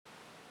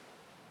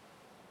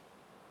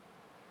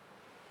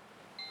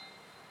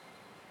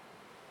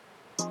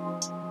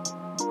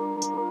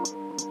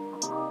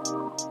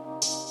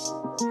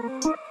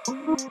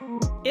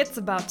It's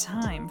about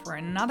time for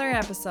another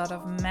episode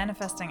of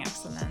Manifesting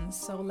Excellence,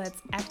 so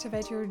let's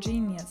activate your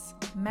genius,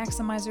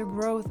 maximize your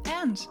growth,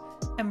 and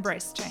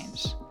embrace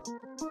change.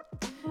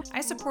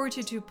 I support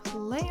you to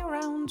play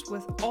around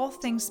with all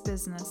things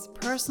business,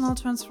 personal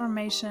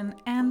transformation,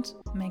 and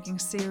making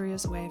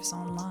serious waves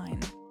online.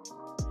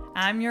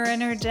 I'm your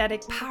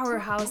energetic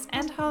powerhouse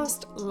and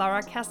host,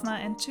 Laura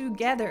Kessner, and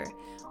together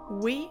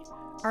we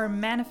are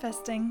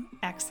manifesting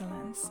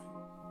excellence.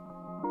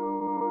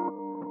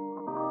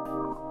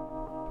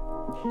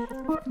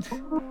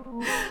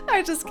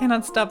 I just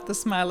cannot stop the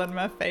smile on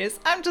my face.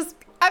 I'm just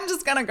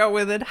gonna go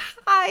with it.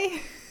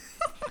 Hi!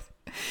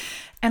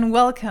 And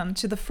welcome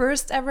to the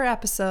first ever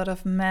episode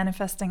of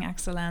Manifesting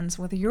Excellence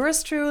with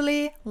yours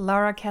truly,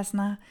 Laura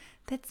Kessner.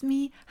 That's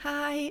me.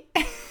 Hi!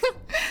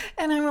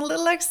 And I'm a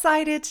little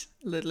excited.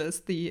 Little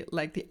is the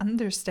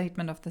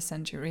understatement of the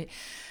century.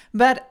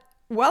 But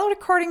while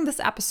recording this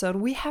episode,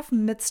 we have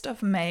midst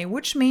of May,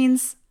 which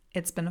means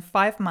it's been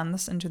 5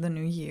 months into the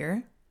new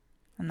year.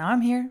 And now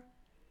I'm here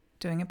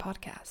doing a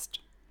podcast.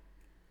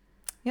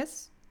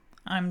 Yes,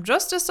 I'm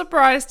just as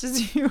surprised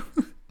as you.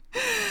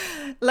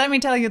 Let me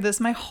tell you this,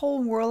 my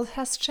whole world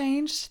has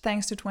changed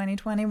thanks to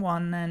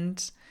 2021,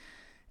 and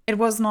it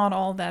was not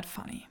all that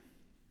funny.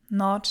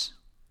 Not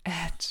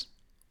at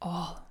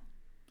all.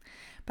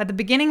 By the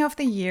beginning of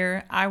the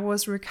year, I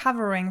was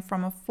recovering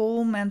from a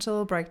full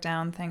mental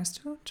breakdown thanks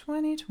to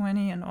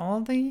 2020 and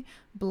all the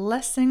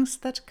blessings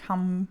that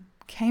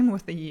came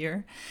with the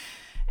year.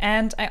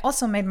 And I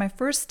also made my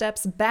first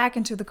steps back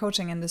into the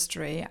coaching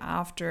industry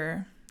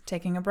after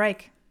taking a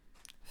break.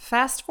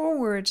 Fast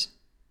forward,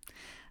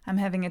 I'm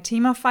having a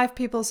team of 5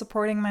 people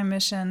supporting my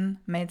mission,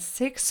 made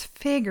 6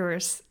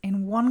 figures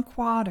in 1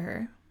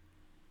 quarter.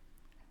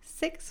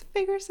 6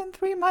 figures in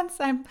 3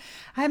 months.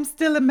 I'm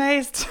still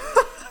amazed.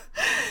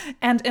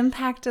 And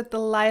impacted the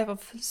life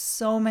of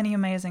so many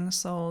amazing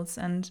souls.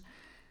 And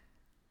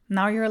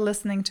now you're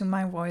listening to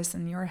my voice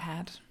in your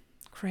head.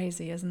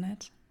 Crazy, isn't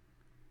it?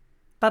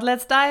 But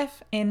let's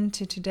dive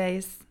into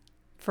today's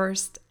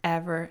first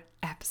ever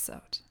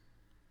episode.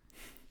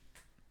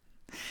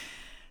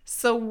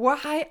 So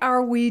why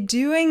are we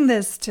doing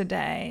this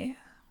today?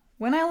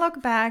 When I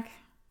look back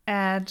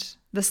at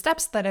the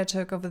steps that I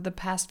took over the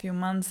past few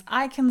months,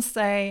 I can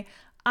say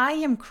I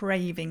am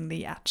craving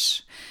the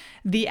edge.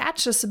 The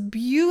edge is a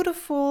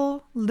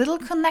beautiful little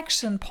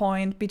connection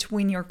point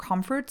between your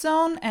comfort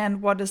zone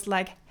and what is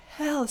like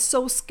hell,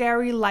 so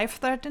scary,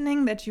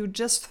 life-threatening that you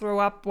just throw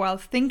up while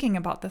thinking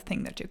about the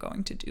thing that you're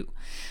going to do.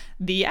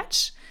 The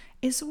edge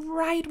is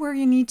right where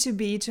you need to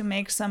be to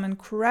make some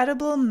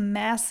incredible,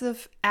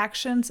 massive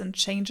actions and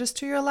changes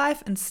to your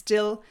life and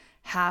still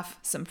have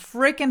some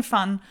freaking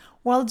fun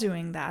while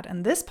doing that.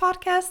 And this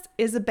podcast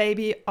is a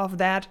baby of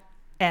that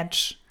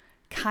edge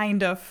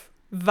kind of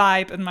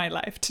vibe in my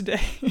life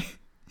today.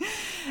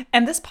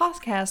 And this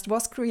podcast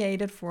was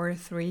created for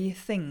 3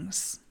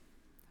 things.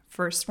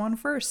 First one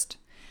first.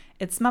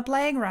 It's my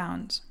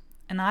playground,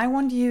 and I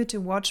want you to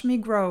watch me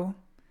grow,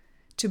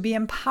 to be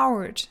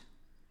empowered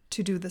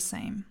to do the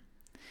same.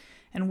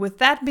 And with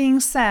that being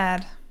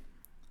said,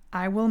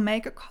 I will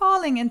make a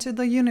calling into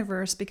the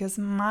universe because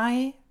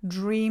my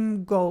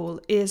dream goal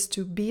is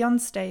to be on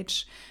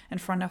stage in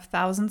front of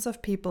thousands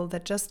of people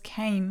that just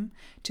came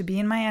to be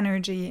in my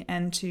energy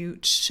and to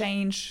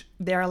change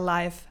their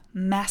life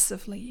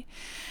massively.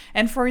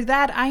 And for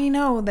that, I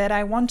know that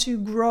I want to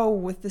grow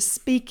with the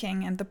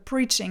speaking and the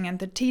preaching and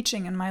the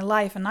teaching in my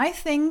life. And I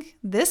think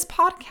this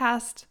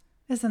podcast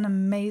is an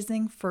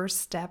amazing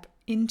first step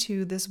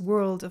into this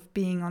world of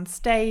being on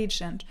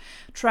stage and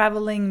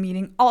traveling,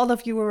 meeting all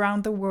of you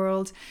around the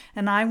world.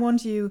 And I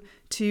want you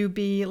to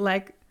be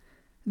like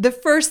the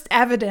first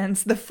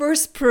evidence, the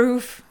first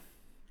proof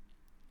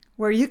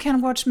where you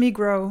can watch me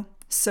grow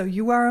so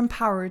you are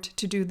empowered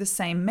to do the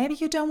same. Maybe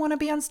you don't want to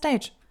be on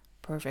stage.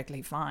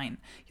 Perfectly fine.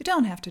 You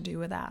don't have to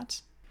do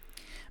that.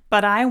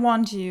 But I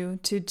want you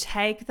to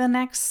take the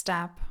next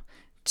step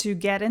to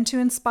get into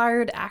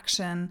inspired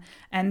action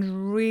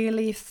and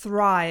really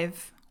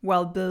thrive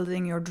while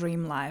building your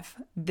dream life.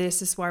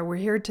 This is why we're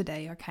here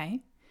today,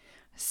 okay?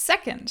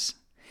 Second,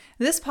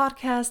 this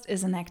podcast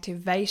is an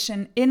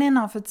activation in and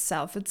of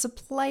itself. It's a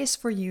place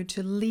for you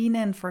to lean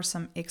in for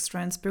some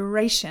extra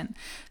inspiration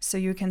so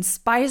you can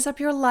spice up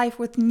your life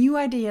with new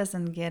ideas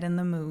and get in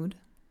the mood.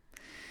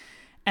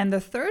 And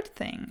the third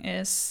thing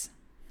is,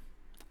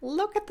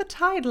 look at the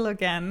title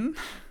again.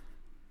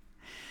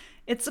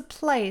 It's a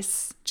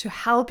place to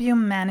help you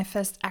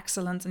manifest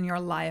excellence in your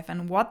life,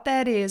 and what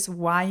that is,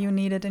 why you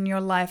need it in your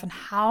life, and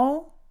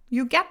how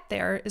you get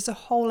there is a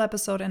whole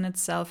episode in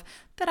itself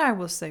that I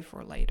will save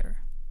for later.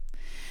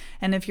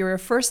 And if you're a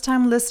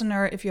first-time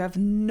listener, if you have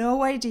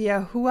no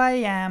idea who I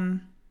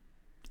am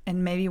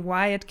and maybe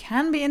why it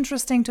can be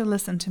interesting to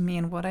listen to me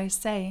and what I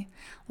say,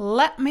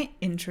 let me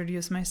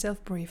introduce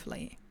myself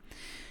briefly.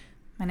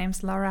 My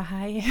name's Laura.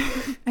 Hi.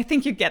 I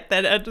think you get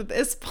that at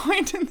this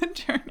point in the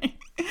journey.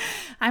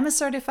 I'm a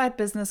certified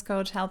business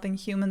coach helping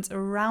humans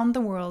around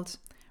the world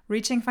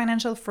reaching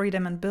financial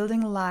freedom and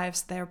building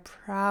lives they're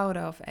proud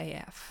of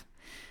AF.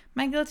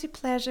 My guilty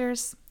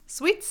pleasures: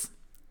 sweets,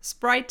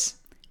 Sprite,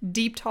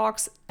 deep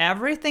talks,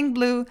 everything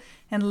blue,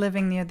 and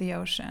living near the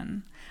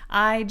ocean.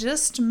 I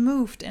just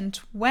moved in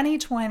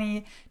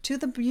 2020 to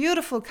the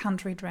beautiful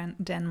country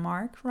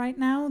Denmark right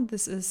now.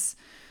 This is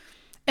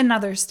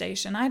another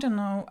station. I don't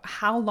know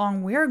how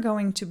long we're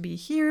going to be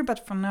here,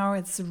 but for now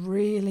it's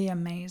really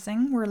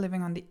amazing. We're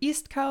living on the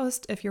East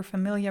Coast. If you're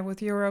familiar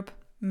with Europe,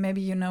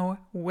 maybe you know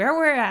where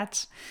we're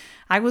at.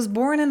 I was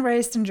born and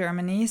raised in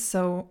Germany,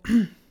 so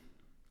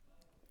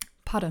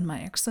pardon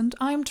my accent,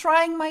 I'm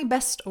trying my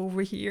best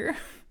over here.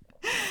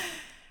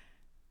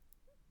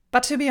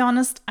 But to be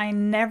honest, I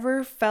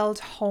never felt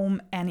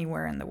home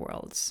anywhere in the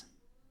world.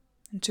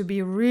 And to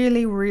be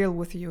really real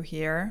with you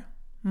here,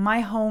 my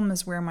home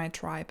is where my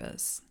tribe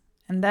is.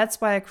 And that's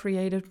why I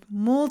created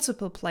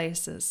multiple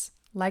places,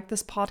 like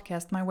this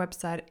podcast, my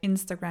website,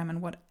 Instagram,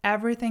 and what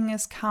everything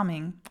is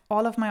coming,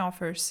 all of my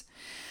offers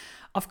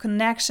of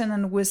connection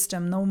and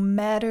wisdom, no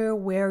matter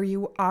where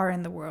you are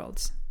in the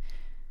world.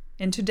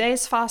 In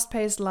today's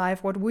fast-paced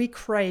life, what we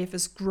crave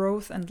is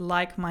growth and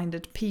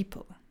like-minded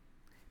people.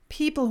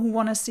 People who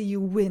want to see you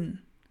win.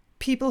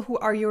 People who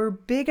are your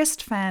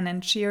biggest fan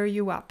and cheer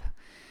you up.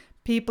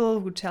 People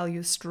who tell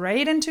you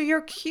straight into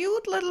your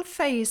cute little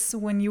face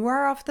when you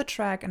are off the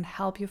track and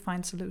help you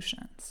find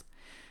solutions.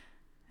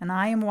 And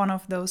I am one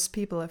of those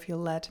people, if you'll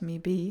let me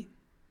be.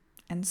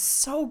 And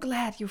so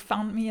glad you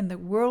found me in the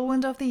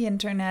whirlwind of the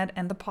internet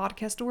and the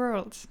podcast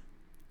world.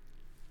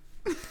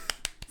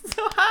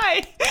 So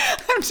hi,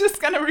 I'm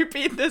just gonna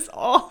repeat this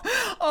all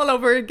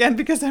over again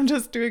because I'm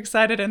just too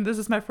excited and this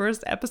is my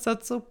first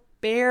episode, so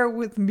bear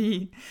with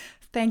me.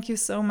 Thank you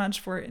so much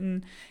for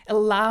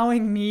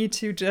allowing me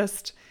to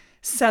just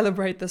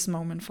celebrate this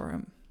moment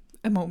for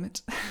a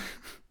moment.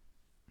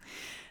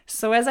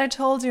 So as I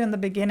told you in the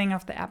beginning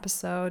of the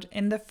episode,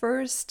 in the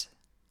first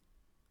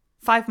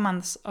 5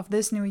 months of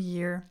this new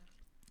year,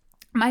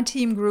 my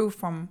team grew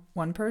from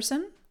 1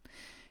 person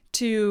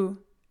to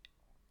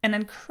an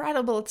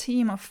incredible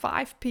team of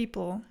 5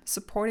 people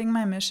supporting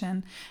my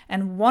mission.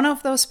 And one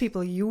of those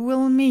people you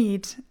will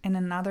meet in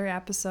another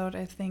episode,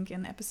 I think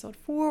in episode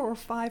 4 or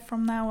 5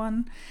 from now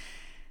on,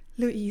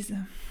 Louise.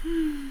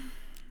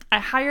 I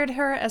hired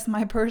her as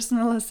my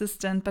personal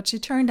assistant, but she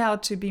turned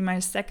out to be my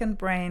second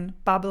brain,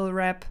 bubble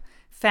wrap,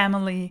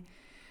 family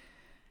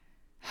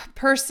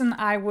person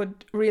I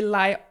would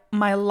rely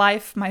my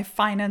life, my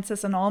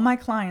finances, and all my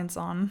clients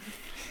on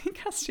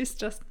because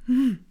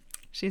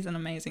she's an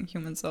amazing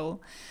human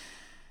soul.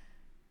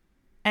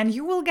 And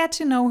you will get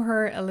to know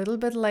her a little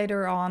bit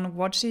later on,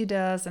 what she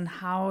does and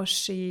how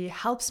she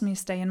helps me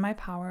stay in my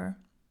power.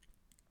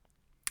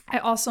 I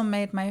also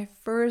made my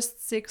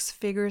first 6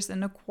 figures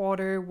in a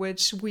quarter,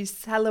 which we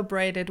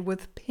celebrated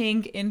with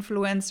pink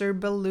influencer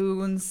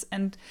balloons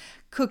and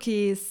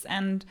cookies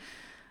and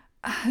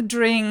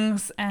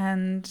drinks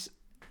and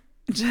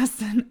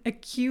just a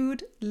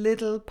cute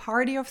little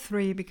party of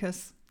 3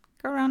 because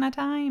Corona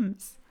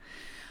times.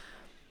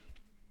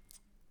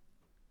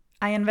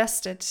 I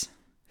invested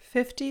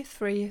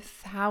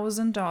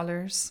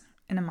 $53,000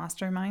 in a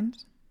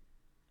mastermind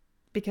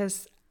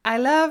because I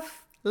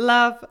love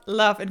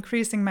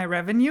increasing my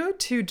revenue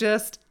to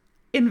just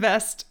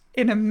invest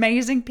in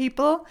amazing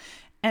people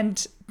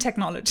and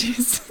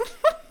technologies.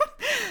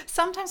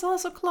 Sometimes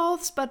also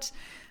clothes, but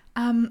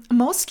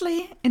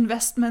mostly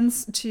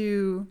investments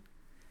to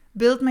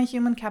build my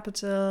human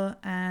capital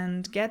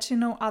and get to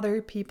know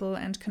other people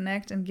and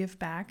connect and give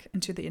back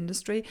into the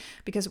industry.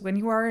 Because when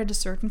you are at a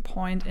certain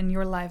point in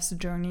your life's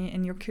journey,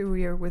 in your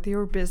career, with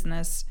your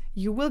business,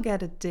 you will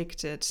get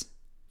addicted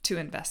to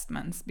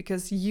investments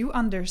because you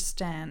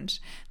understand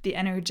the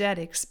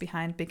energetics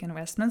behind big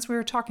investments. We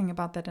were talking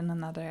about that in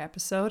another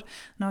episode,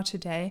 not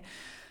today,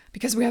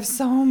 because we have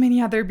so many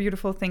other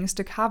beautiful things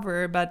to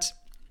cover. But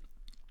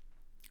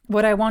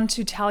what I want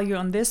to tell you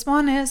on this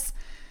one is,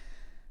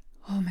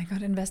 oh my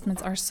God,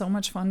 investments are so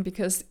much fun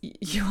because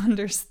you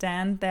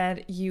understand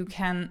that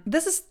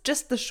this is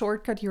just the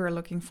shortcut you are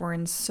looking for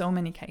in so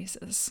many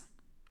cases.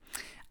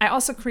 I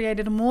also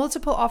created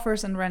multiple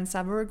offers and ran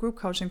several group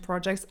coaching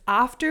projects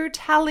after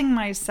telling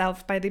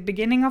myself by the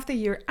beginning of the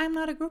year, I'm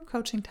not a group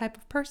coaching type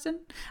of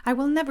person. I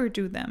will never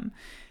do them.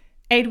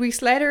 8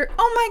 weeks later,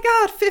 oh my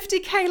God,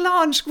 50K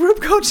launch,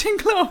 group coaching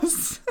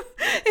close.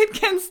 It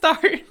can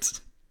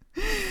start.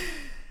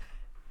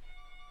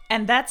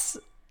 And that's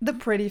the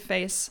pretty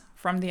face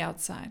from the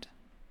outside.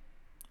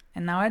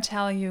 And now I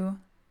tell you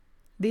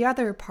the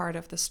other part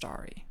of the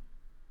story.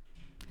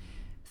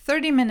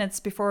 30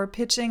 minutes before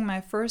pitching my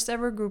first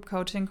ever group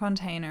coaching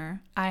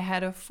container, I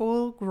had a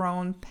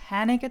full-grown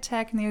panic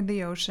attack near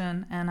the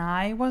ocean, and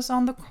I was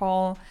on the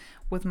call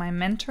with my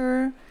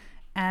mentor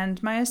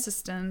and my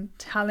assistant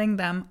telling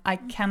them I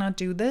cannot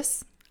do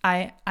this.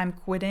 I'm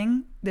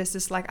quitting. This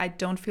is like I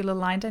don't feel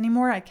aligned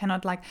anymore. I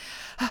cannot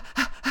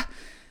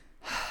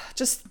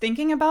just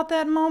thinking about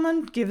that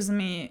moment gives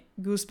me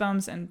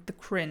goosebumps and the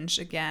cringe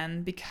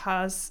again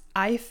because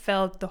I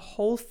felt the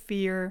whole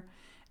fear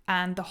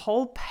and the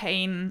whole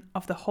pain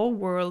of the whole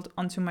world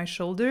onto my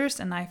shoulders,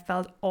 and I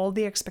felt all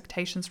the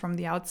expectations from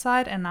the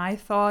outside, and I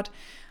thought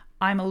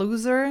I'm a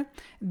loser,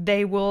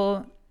 they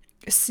will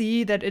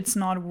see that it's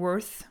not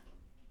worth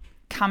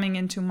coming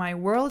into my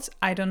world.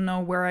 I don't know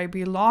where I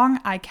belong.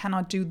 I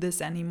cannot do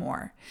this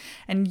anymore.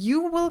 And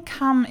you will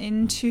come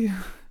into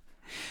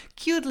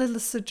cute little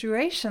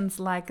situations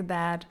like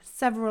that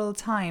several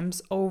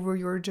times over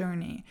your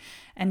journey.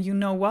 And you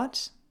know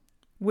what?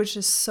 Which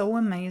is so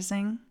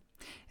amazing.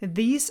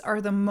 These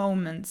are the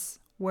moments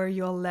where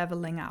you're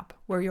leveling up,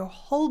 where your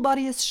whole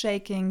body is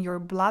shaking, your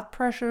blood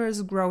pressure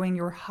is growing,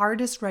 your heart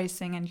is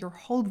racing, and your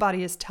whole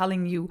body is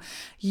telling you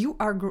you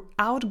are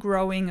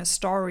outgrowing a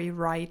story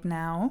right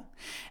now,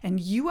 and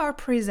you are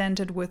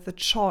presented with a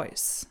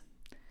choice.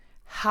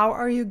 How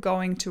are you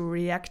going to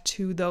react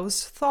to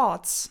those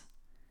thoughts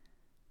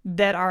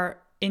that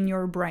are in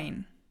your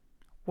brain?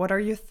 What are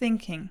you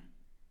thinking?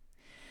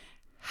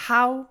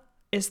 How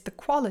is the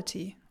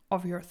quality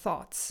of your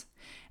thoughts?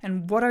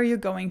 And what are you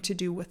going to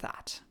do with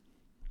that?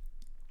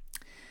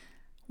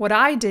 What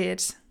I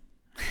did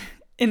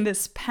in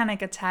this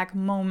panic attack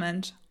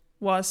moment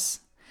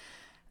was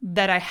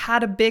that I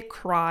had a big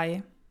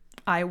cry.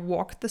 I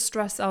walked the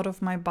stress out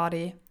of my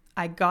body.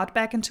 I got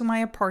back into my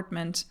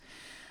apartment.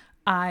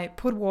 I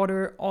put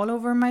water all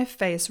over my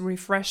face,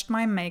 refreshed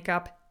my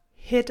makeup,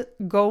 hit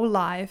go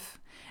live,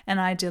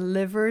 and I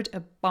delivered a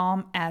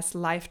bomb-ass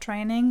live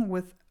training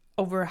with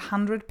over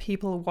 100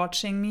 people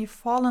watching me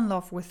fall in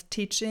love with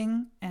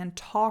teaching and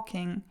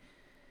talking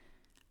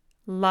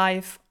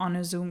live on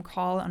a Zoom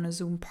call, on a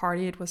Zoom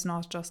party. It was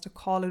not just a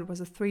call, it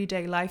was a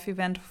 3-day live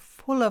event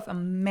full of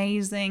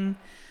amazing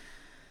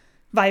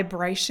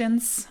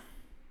vibrations.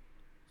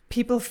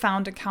 People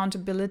found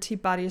accountability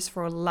buddies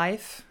for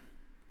life.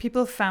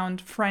 People found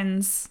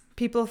friends.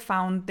 People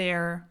found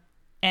their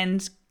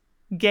end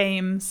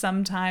game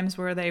sometimes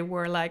where they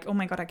were like, oh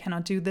my God, I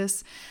cannot do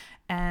this.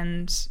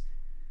 And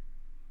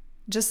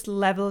just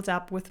leveled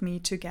up with me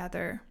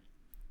together.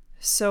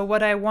 So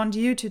what I want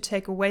you to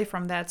take away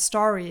from that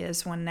story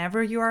is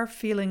whenever you are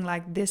feeling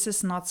like this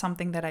is not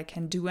something that I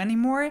can do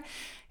anymore,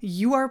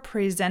 you are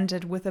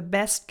presented with the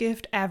best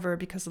gift ever,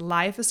 because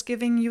life is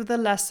giving you the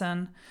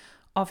lesson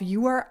of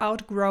you are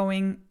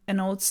outgrowing an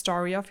old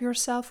story of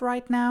yourself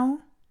right now.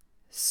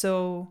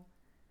 So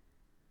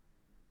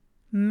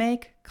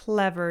make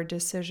clever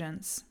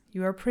decisions.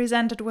 You are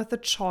presented with a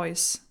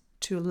choice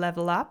to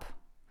level up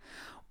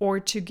or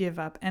to give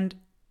up. And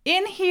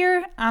in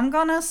here, I'm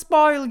gonna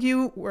spoil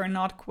you, we're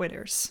not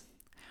quitters.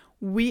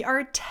 We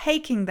are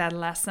taking that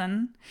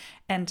lesson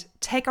and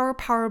take our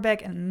power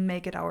back and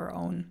make it our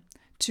own,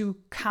 to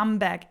come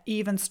back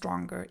even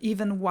stronger,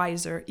 even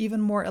wiser,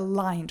 even more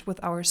aligned with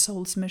our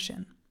soul's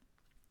mission.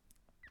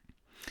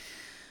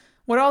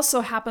 What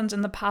also happened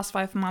in the past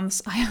 5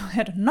 months, I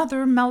had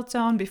another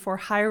meltdown before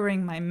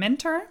hiring my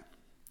mentor.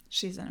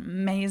 She's an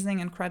amazing,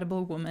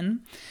 incredible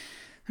woman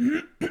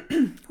who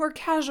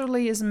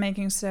casually is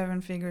making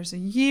 7 figures a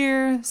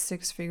year,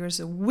 6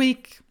 figures a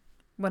week,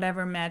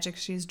 whatever magic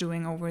she's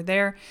doing over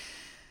there.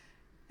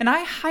 And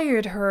I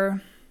hired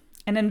her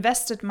and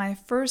invested my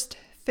first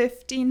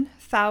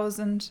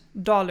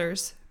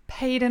 $15,000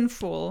 paid in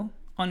full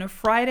on a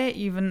Friday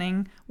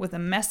evening with a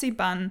messy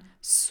bun,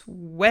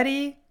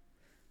 sweaty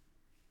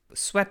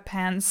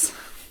sweatpants,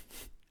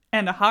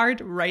 and a heart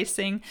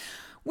racing,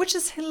 which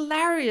is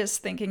hilarious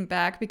thinking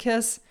back,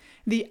 because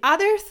the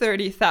other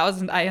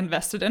 $30,000 I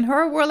invested in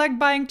her were like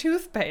buying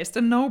toothpaste,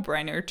 a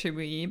no-brainer to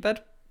me.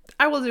 But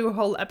I will do a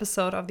whole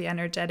episode of the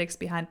energetics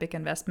behind big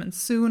investments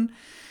soon.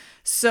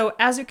 So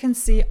as you can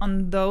see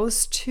on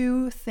those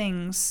 2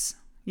 things,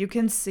 you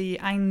can see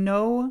I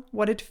know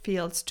what it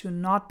feels to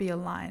not be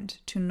aligned,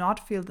 to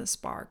not feel the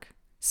spark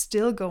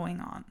still going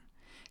on,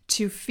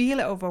 to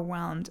feel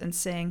overwhelmed and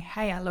saying,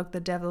 hey, I look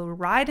the devil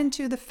right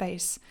into the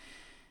face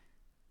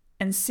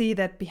and see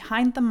that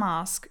behind the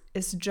mask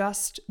is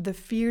just the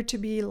fear to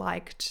be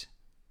liked,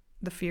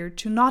 the fear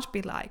to not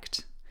be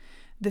liked,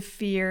 the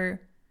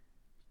fear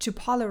to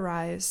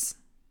polarize,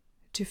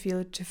 to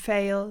feel to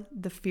fail,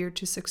 the fear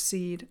to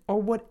succeed,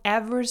 or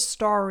whatever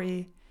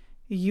story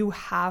you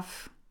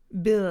have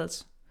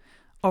built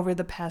over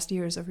the past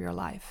years of your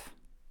life.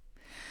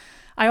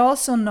 I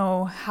also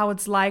know how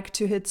it's like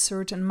to hit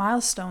certain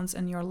milestones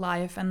in your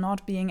life and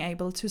not being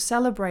able to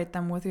celebrate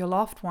them with your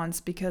loved ones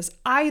because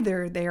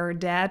either they are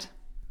dead,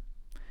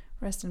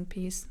 rest in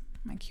peace,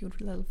 my cute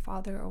little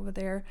father over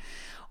there,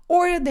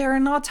 or they're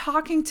not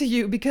talking to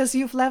you because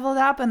you've leveled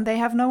up and they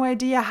have no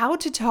idea how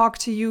to talk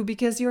to you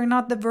because you're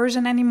not the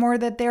version anymore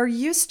that they're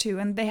used to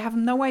and they have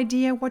no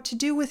idea what to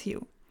do with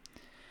you.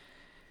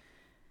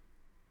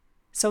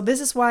 So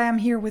this is why I'm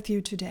here with you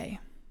today.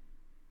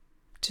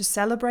 To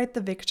celebrate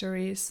the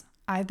victories,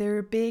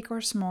 either big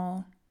or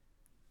small.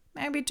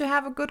 Maybe to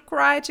have a good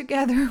cry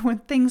together when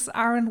things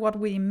aren't what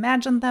we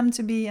imagined them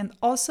to be, and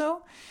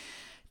also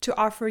to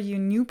offer you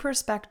new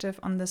perspective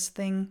on this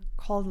thing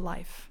called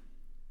life.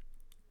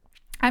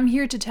 I'm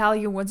here to tell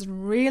you what's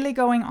really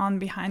going on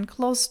behind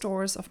closed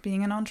doors of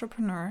being an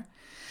entrepreneur,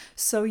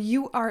 so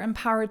you are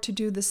empowered to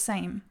do the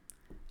same.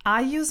 I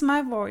use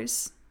my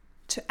voice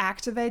to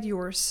activate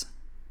yours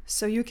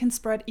so you can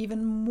spread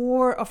even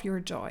more of your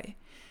joy.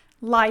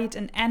 light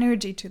and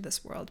energy to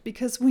this world,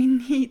 because we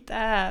need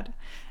that,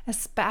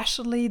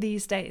 especially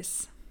these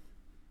days.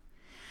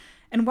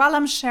 And while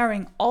I'm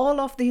sharing all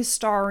of these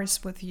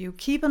stories with you,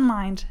 keep in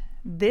mind,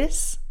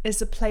 this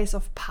is a place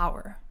of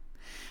power.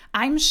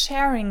 I'm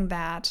sharing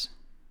that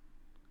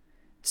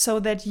so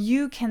that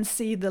you can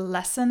see the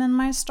lesson in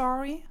my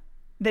story,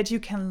 that you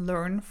can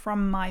learn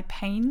from my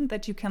pain,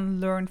 that you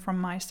can learn from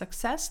my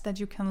success, that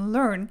you can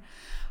learn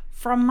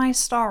from my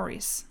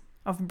stories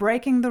of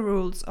breaking the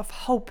rules, of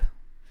hope,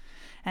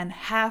 and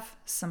have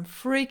some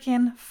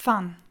freaking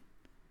fun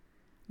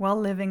while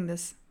living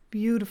this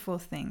beautiful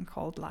thing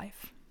called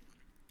life.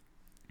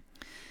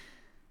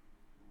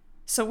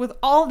 So with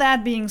all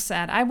that being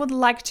said, I would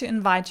like to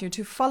invite you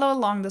to follow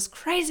along this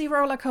crazy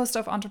roller coaster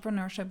of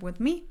entrepreneurship with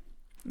me.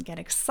 Get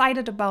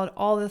excited about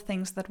all the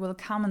things that will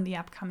come in the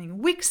upcoming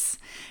weeks.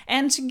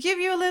 And to give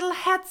you a little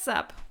heads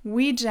up,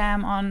 we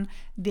jam on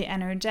the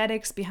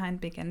energetics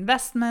behind big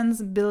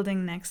investments,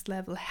 building next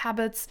level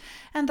habits,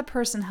 and the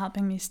person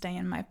helping me stay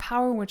in my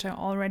power, which I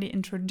already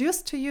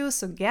introduced to you.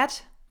 So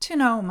get to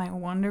know my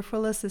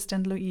wonderful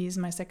assistant Louise,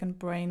 my second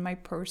brain, my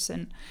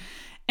person,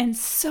 and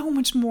so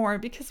much more,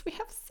 because we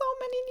have so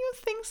many new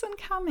things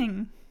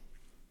incoming.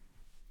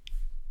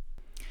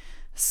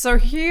 So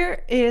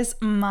here is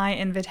my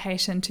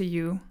invitation to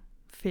you,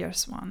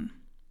 fierce one.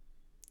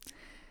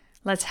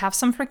 Let's have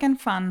some freaking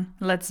fun.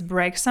 Let's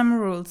break some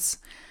rules.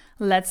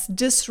 Let's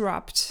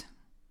disrupt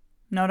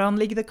not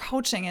only the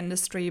coaching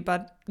industry,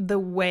 but the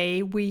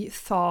way we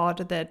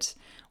thought that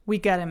we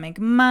gotta make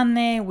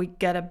money, we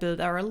gotta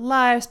build our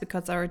lives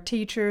because our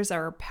teachers,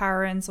 our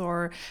parents,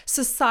 or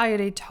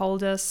society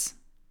told us.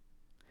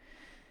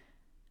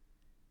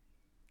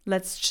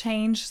 Let's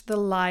change the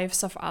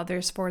lives of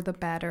others for the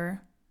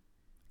better.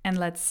 And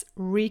let's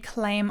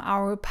reclaim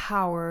our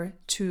power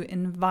to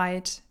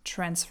invite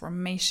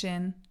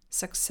transformation,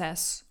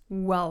 success,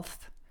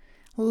 wealth,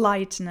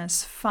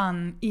 lightness,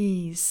 fun,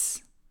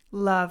 ease,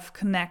 love,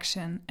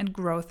 connection, and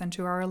growth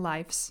into our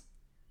lives.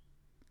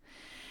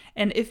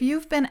 And if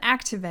you've been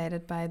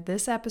activated by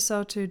this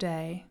episode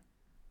today,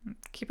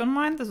 keep in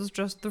mind this is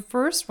just the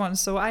first one,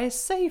 so I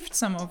saved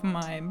some of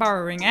my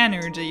borrowing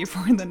energy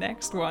for the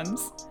next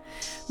ones.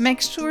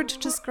 Make sure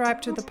to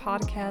subscribe to the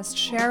podcast,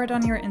 share it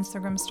on your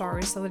Instagram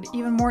stories so that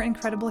even more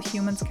incredible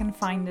humans can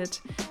find it.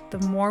 The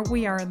more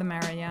we are, the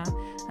merrier.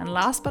 And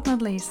last but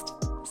not least,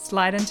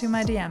 slide into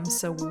my DMs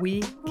so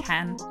we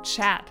can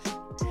chat.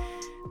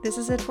 This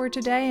is it for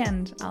today,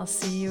 and I'll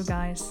see you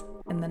guys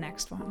in the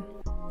next one.